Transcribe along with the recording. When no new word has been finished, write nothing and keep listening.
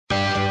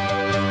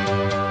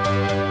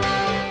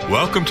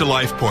Welcome to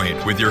Life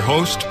Point with your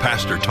host,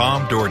 Pastor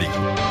Tom Dougherty.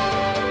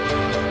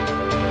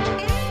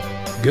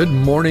 Good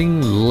morning,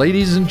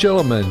 ladies and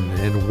gentlemen,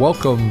 and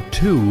welcome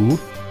to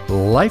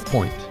Life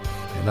Point.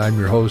 And I'm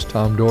your host,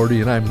 Tom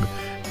Dougherty, and I'm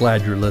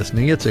glad you're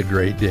listening. It's a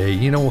great day.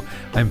 You know,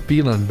 I'm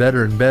feeling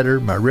better and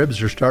better. My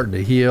ribs are starting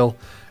to heal,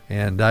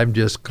 and I'm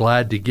just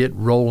glad to get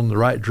rolling the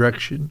right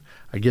direction.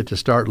 I get to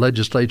start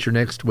legislature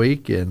next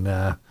week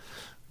and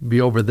be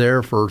over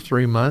there for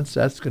 3 months.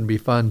 That's going to be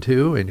fun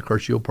too. And of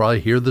course, you'll probably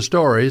hear the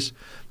stories.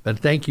 But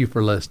thank you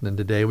for listening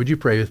today. Would you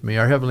pray with me?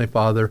 Our Heavenly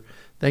Father,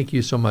 thank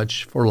you so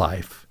much for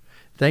life.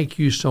 Thank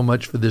you so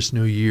much for this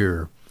new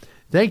year.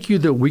 Thank you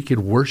that we could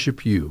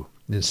worship you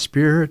in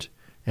spirit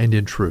and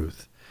in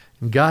truth.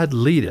 And God,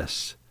 lead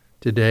us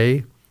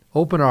today.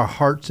 Open our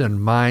hearts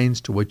and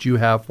minds to what you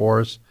have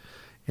for us.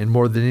 And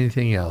more than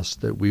anything else,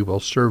 that we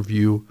will serve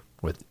you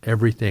with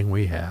everything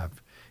we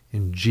have.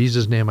 In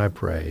Jesus' name I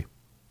pray.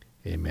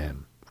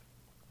 Amen.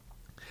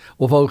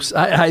 Well, folks,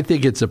 I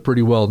think it's a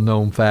pretty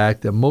well-known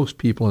fact that most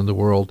people in the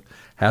world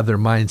have their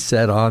minds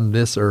set on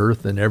this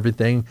earth and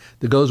everything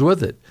that goes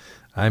with it.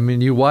 I mean,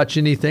 you watch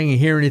anything, you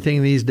hear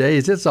anything these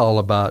days, it's all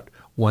about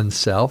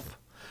oneself.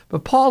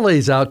 But Paul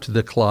lays out to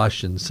the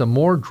Colossians some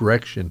more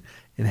direction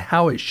in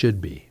how it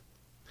should be.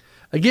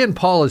 Again,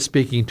 Paul is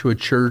speaking to a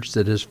church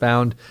that has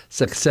found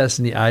success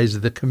in the eyes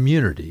of the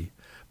community.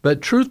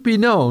 But truth be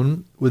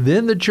known,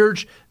 within the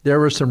church, there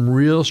were some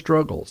real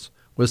struggles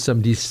with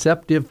some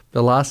deceptive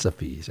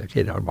philosophies. I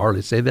can't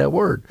hardly say that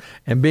word.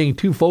 And being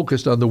too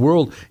focused on the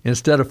world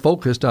instead of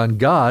focused on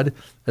God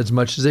as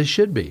much as they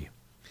should be.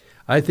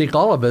 I think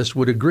all of us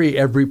would agree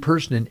every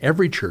person in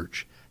every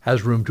church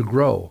has room to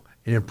grow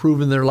and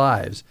improve in their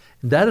lives.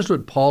 And that is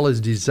what Paul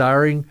is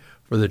desiring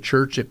for the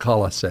church at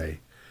Colossae.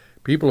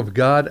 People of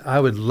God, I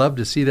would love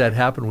to see that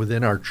happen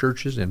within our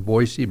churches in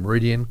Boise,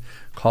 Meridian,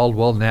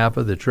 Caldwell,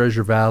 Napa, the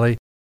Treasure Valley,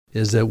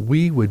 is that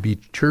we would be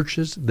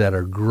churches that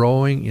are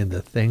growing in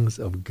the things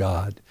of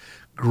God,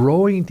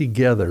 growing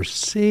together,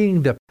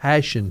 seeing the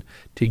passion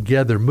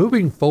together,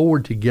 moving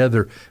forward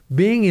together,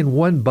 being in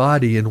one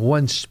body and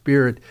one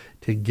spirit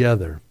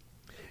together.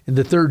 In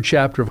the 3rd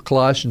chapter of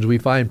Colossians, we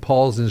find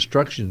Paul's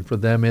instruction for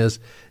them is,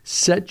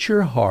 set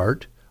your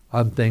heart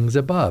on things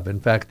above. In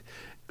fact,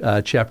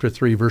 chapter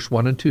 3, verse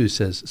 1 and 2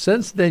 says,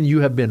 since then you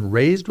have been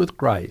raised with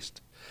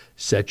Christ,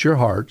 set your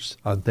hearts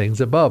on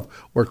things above,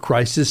 where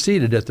Christ is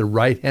seated at the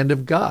right hand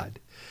of God.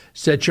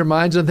 Set your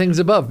minds on things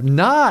above,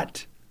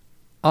 not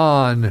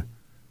on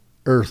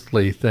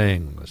earthly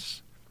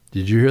things.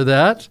 Did you hear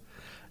that?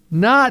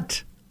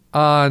 Not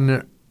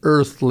on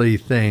earthly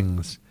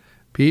things.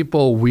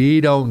 People, we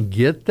don't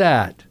get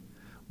that.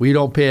 We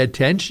don't pay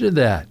attention to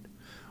that.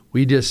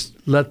 We just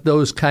let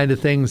those kind of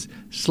things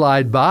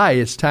slide by.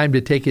 It's time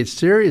to take it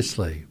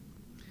seriously.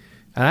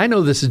 And I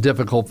know this is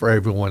difficult for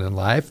everyone in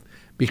life,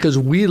 because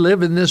we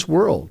live in this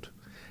world,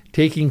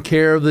 taking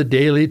care of the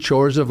daily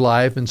chores of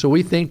life. And so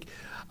we think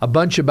a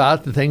bunch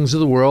about the things of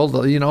the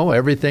world, you know,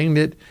 everything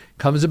that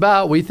comes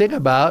about, we think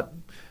about.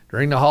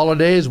 During the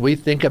holidays, we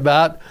think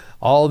about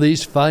all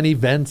these fun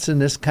events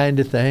and this kind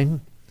of thing.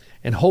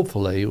 And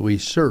hopefully, we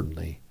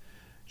certainly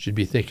should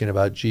be thinking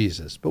about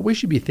Jesus. But we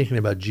should be thinking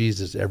about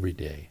Jesus every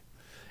day.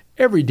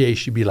 Every day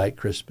should be like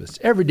Christmas.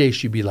 Every day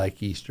should be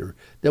like Easter,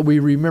 that we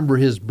remember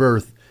his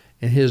birth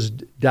and his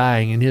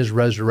dying and his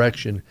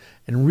resurrection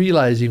and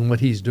realizing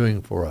what he's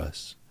doing for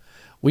us.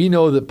 We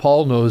know that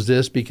Paul knows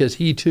this because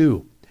he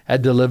too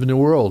had to live in the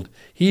world.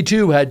 He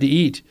too had to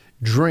eat,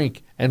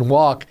 drink, and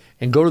walk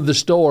and go to the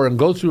store and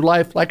go through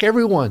life like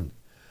everyone.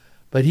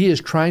 But he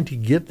is trying to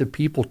get the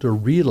people to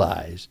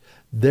realize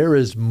there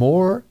is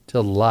more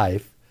to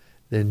life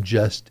than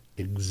just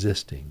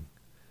existing.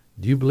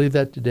 Do you believe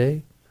that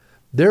today?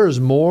 There is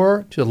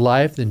more to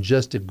life than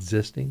just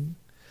existing.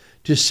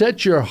 To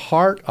set your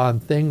heart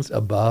on things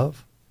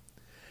above,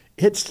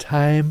 it's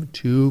time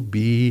to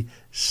be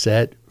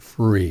set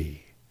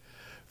free.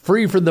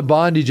 Free from the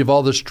bondage of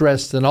all the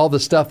stress and all the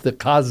stuff that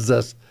causes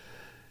us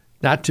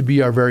not to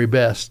be our very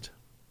best.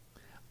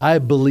 I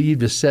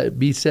believe to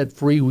be set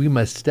free, we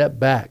must step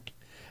back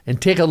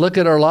and take a look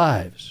at our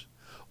lives.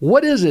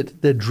 What is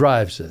it that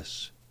drives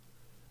us?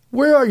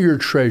 Where are your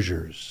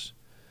treasures?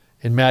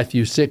 In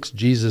Matthew 6,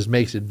 Jesus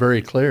makes it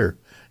very clear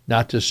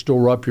not to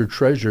store up your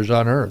treasures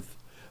on earth,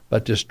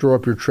 but to store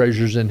up your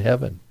treasures in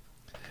heaven.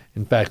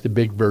 In fact, the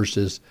big verse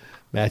is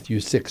Matthew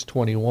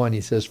 6:21.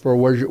 He says, for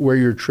where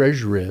your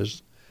treasure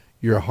is,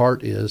 your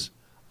heart is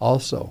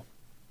also.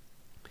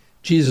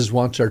 Jesus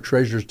wants our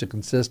treasures to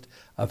consist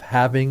of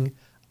having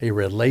a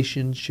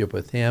relationship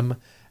with him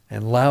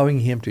and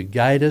allowing him to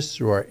guide us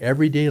through our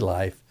everyday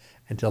life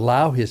and to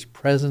allow his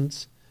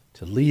presence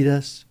to lead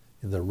us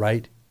in the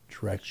right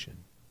direction.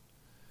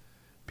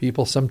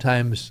 People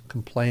sometimes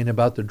complain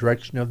about the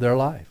direction of their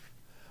life,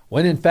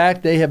 when in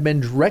fact they have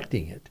been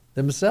directing it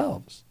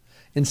themselves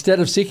instead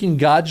of seeking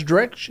God's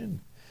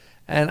direction.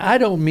 And I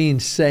don't mean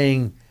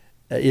saying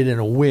it in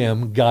a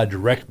whim, God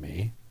direct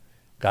me.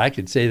 I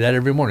could say that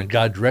every morning,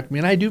 God direct me,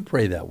 and I do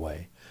pray that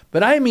way.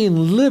 But I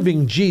mean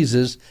living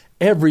Jesus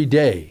every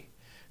day,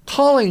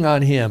 calling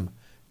on him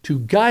to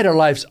guide our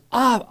lives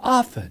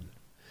often.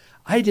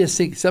 I just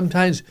think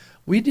sometimes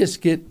we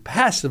just get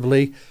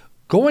passively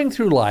going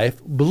through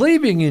life,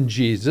 believing in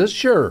Jesus,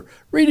 sure,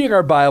 reading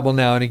our Bible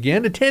now and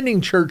again, attending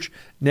church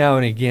now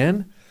and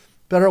again,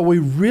 but are we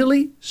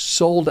really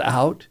sold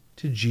out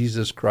to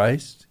Jesus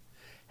Christ?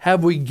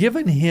 Have we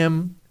given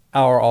him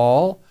our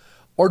all,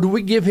 or do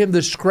we give him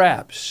the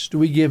scraps? Do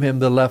we give him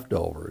the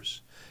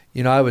leftovers?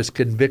 You know, I was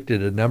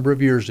convicted a number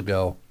of years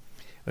ago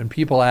when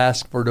people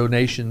ask for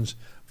donations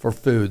for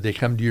food. They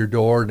come to your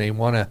door and they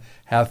want to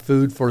have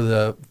food for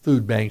the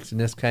food banks and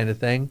this kind of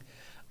thing.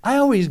 I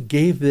always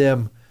gave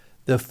them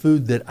the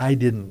food that I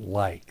didn't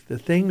like, the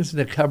things in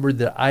the cupboard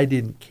that I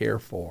didn't care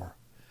for.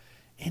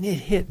 And it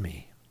hit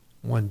me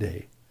one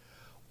day.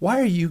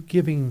 Why are you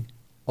giving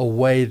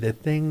away the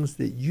things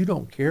that you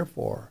don't care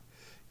for?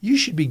 You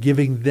should be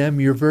giving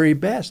them your very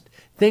best,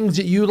 things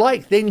that you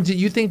like, things that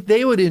you think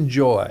they would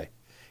enjoy,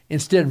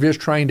 instead of just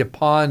trying to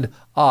pawn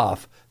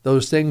off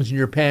those things in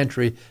your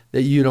pantry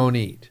that you don't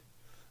eat.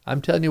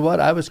 I'm telling you what,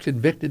 I was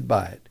convicted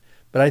by it.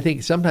 But I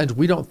think sometimes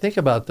we don't think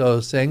about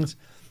those things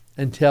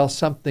until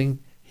something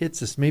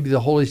hits us. Maybe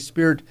the Holy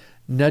Spirit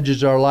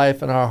nudges our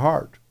life and our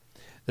heart.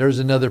 There's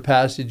another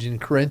passage in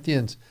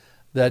Corinthians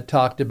that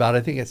talked about,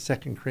 I think it's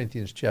 2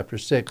 Corinthians chapter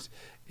 6,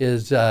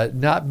 is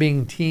not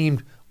being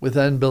teamed with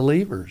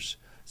unbelievers.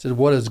 It says,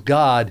 what does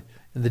God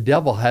and the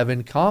devil have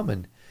in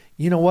common?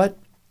 You know what?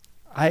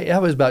 I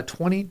was about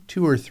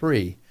 22 or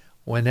 3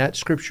 when that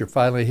scripture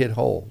finally hit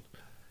hold,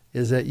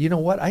 is that, you know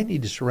what? I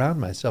need to surround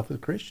myself with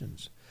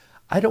Christians.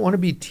 I don't want to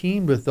be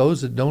teamed with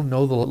those that don't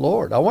know the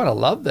Lord. I want to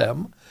love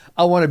them.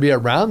 I want to be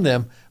around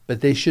them,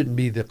 but they shouldn't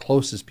be the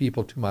closest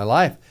people to my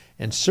life.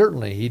 And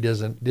certainly he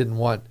didn't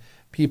want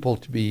people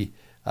to be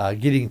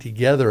getting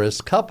together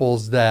as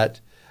couples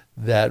that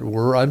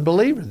were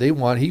unbelievers.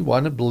 He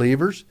wanted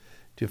believers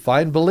to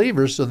find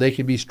believers so they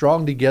can be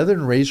strong together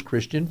and raise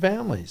Christian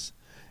families.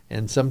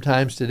 And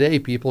sometimes today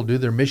people do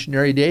their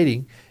missionary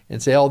dating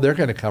and say, oh, they're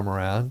going to come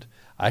around.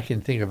 I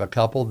can think of a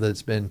couple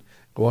that's been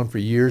going for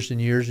years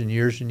and years and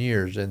years and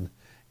years,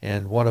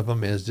 and one of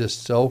them is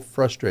just so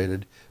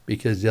frustrated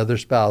because the other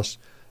spouse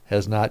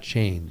has not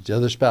changed. The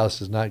other spouse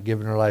has not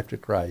given her life to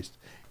Christ,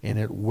 and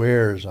it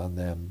wears on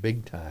them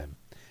big time.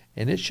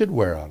 And it should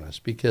wear on us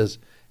because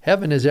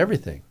heaven is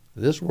everything.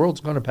 This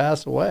world's going to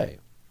pass away.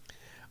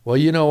 Well,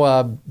 you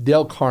know,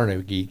 Dale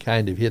Carnegie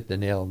kind of hit the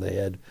nail on the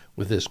head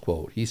with this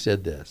quote. He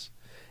said this,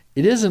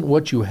 "It isn't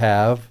what you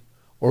have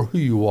or who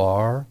you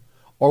are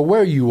or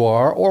where you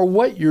are or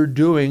what you're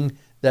doing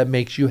that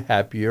makes you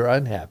happy or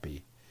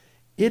unhappy.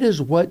 It is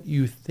what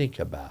you think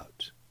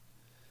about."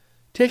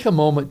 Take a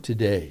moment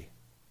today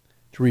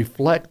to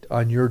reflect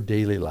on your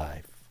daily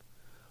life.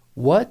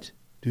 What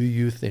do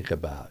you think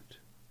about?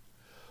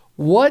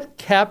 What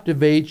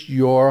captivates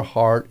your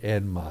heart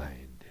and mind?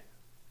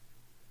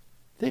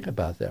 Think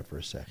about that for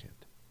a second.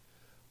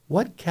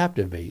 What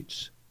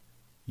captivates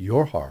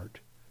your heart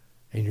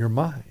and your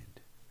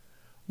mind?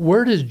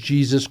 Where does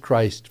Jesus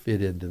Christ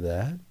fit into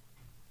that?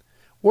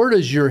 Where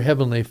does your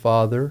Heavenly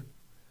Father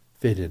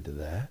fit into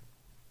that?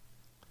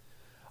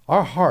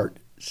 Our heart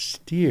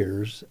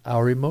steers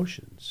our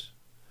emotions.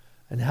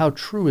 And how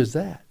true is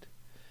that?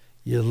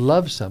 You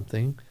love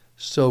something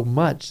so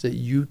much that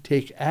you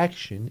take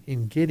action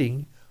in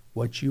getting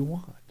what you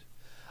want.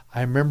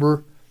 I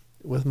remember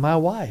with my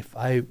wife,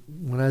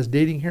 when I was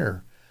dating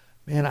her,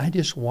 man, I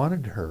just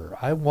wanted her.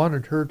 I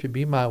wanted her to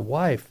be my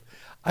wife.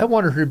 I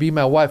wanted her to be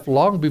my wife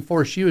long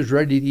before she was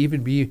ready to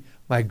even be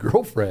my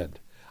girlfriend.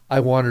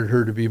 I wanted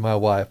her to be my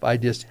wife. I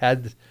just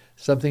had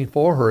something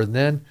for her. And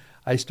then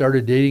I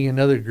started dating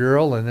another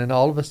girl, and then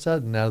all of a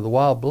sudden, out of the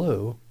wild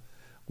blue,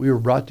 we were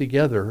brought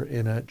together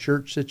in a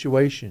church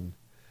situation.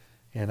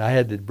 And I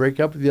had to break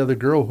up with the other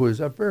girl, who was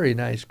a very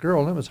nice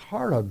girl, and it was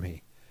hard on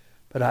me.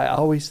 But I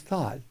always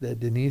thought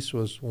that Denise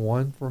was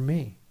one for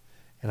me.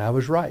 And I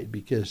was right,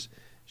 because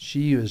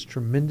she is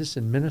tremendous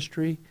in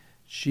ministry.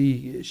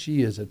 She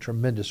is a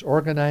tremendous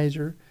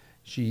organizer.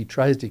 She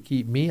tries to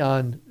keep me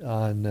on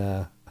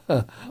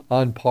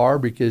par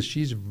because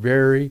she's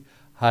very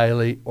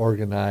highly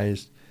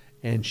organized,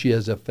 and she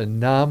has a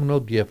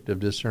phenomenal gift of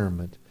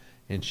discernment,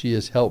 and she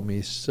has helped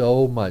me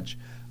so much.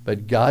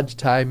 But God's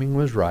timing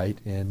was right,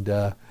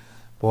 and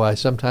boy,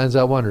 sometimes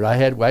I wondered.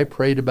 I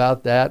prayed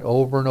about that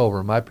over and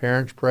over. My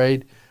parents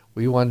prayed.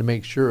 We wanted to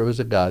make sure it was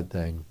a God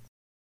thing.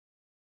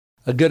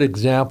 A good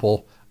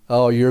example,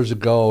 years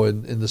ago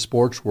in the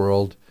sports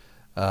world,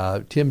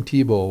 Tim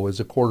Tebow was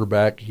a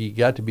quarterback. He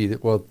got to be,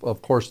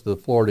 of course, the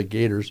Florida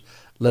Gators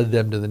led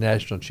them to the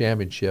national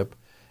championship,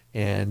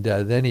 and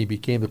then he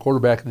became the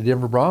quarterback of the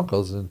Denver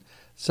Broncos, and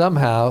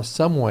somehow,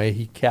 some way,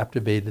 he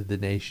captivated the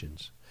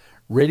nations.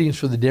 Ratings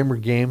for the Denver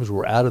games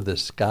were out of the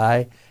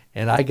sky,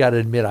 and I got to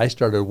admit, I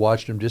started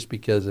watching them just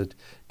because of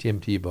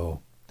Tim Tebow.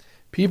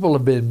 People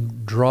have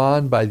been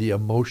drawn by the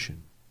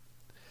emotion.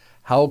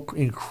 How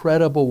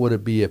incredible would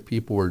it be if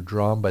people were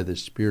drawn by the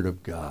Spirit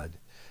of God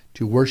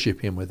to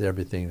worship Him with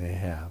everything they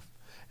have?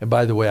 And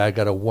by the way, I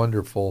got a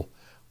wonderful,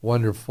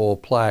 wonderful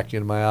plaque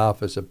in my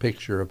office, a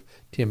picture of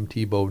Tim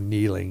Tebow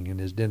kneeling in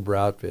his Denver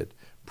outfit,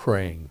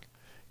 praying.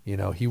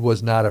 He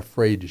was not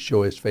afraid to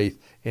show his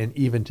faith, and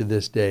even to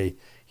this day,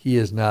 he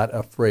is not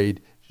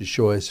afraid to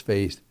show his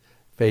faith.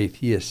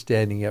 He is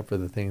standing up for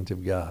the things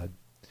of God.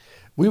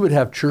 We would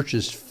have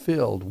churches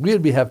filled. We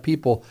would have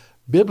people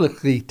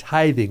biblically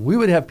tithing. We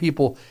would have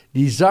people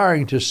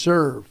desiring to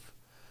serve.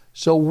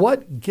 So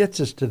what gets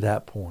us to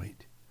that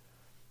point?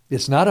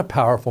 It's not a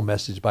powerful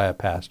message by a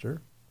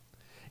pastor.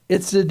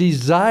 It's the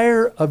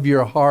desire of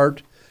your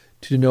heart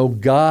to know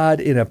God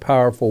in a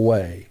powerful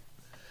way.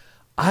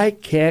 I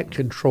can't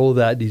control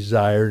that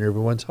desire in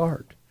everyone's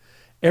heart.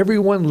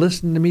 Everyone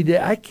listening to me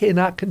today, I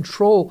cannot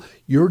control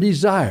your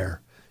desire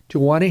to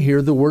want to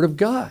hear the Word of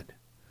God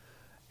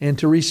and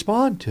to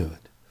respond to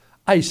it.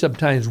 I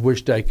sometimes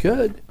wished I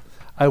could.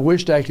 I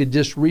wished I could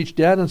just reach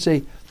down and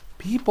say,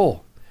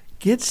 people,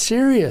 get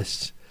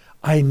serious.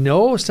 I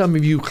know some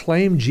of you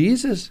claim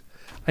Jesus.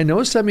 I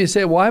know some of you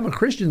say, well, I'm a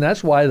Christian.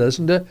 That's why I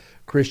listen to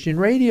Christian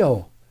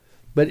radio.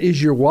 But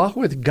is your walk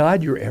with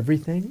God your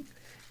everything?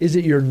 Is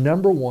it your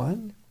number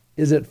one?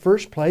 Is it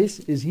first place?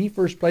 Is he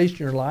first place in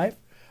your life?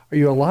 Are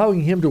you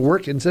allowing him to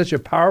work in such a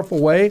powerful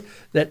way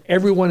that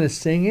everyone is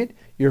seeing it?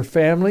 Your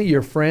family,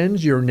 your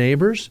friends, your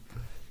neighbors?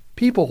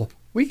 People,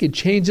 we could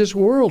change this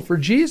world for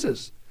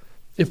Jesus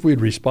if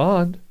we'd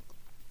respond.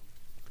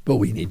 But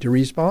we need to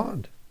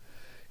respond.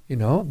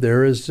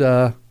 There's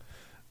a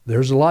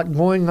lot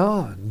going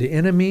on. The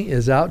enemy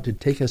is out to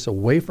take us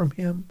away from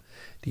him,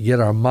 to get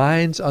our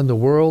minds on the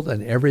world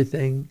and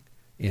everything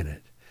in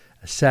it.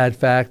 A sad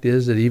fact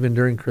is that even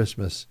during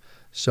Christmas,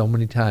 so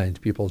many times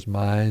people's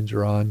minds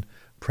are on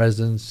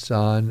presents,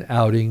 on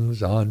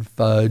outings, on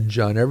fudge,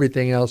 on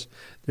everything else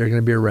they're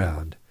going to be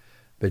around.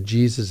 But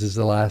Jesus is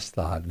the last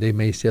thought. They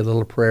may say a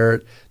little prayer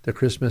at the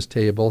Christmas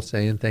table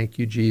saying, thank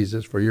you,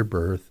 Jesus, for your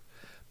birth.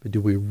 But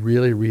do we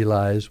really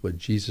realize what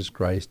Jesus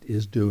Christ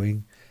is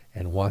doing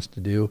and wants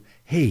to do?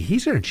 Hey,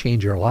 he's going to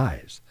change our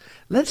lives.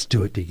 Let's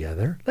do it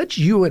together. Let's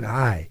you and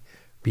I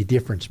be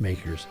difference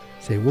makers.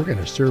 Say, we're going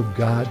to serve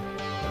God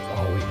with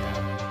all we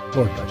have.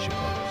 Lord bless you,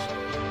 folks.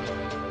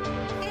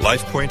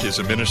 LifePoint is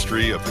a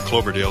ministry of the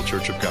Cloverdale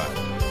Church of God.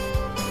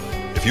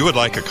 If you would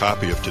like a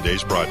copy of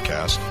today's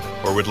broadcast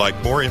or would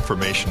like more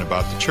information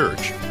about the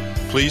church,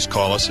 please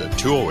call us at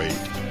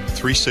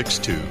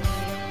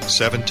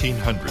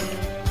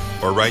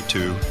 208-362-1700 or write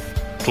to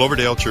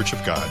Cloverdale Church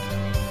of God,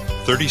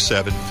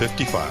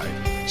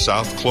 3755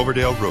 South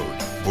Cloverdale Road,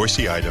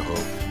 Boise, Idaho,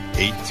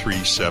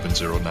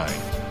 83709.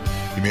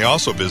 You may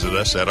also visit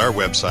us at our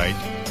website,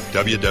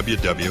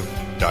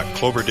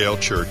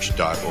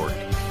 www.cloverdalechurch.org.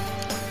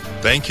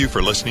 Thank you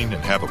for listening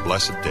and have a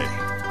blessed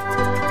day.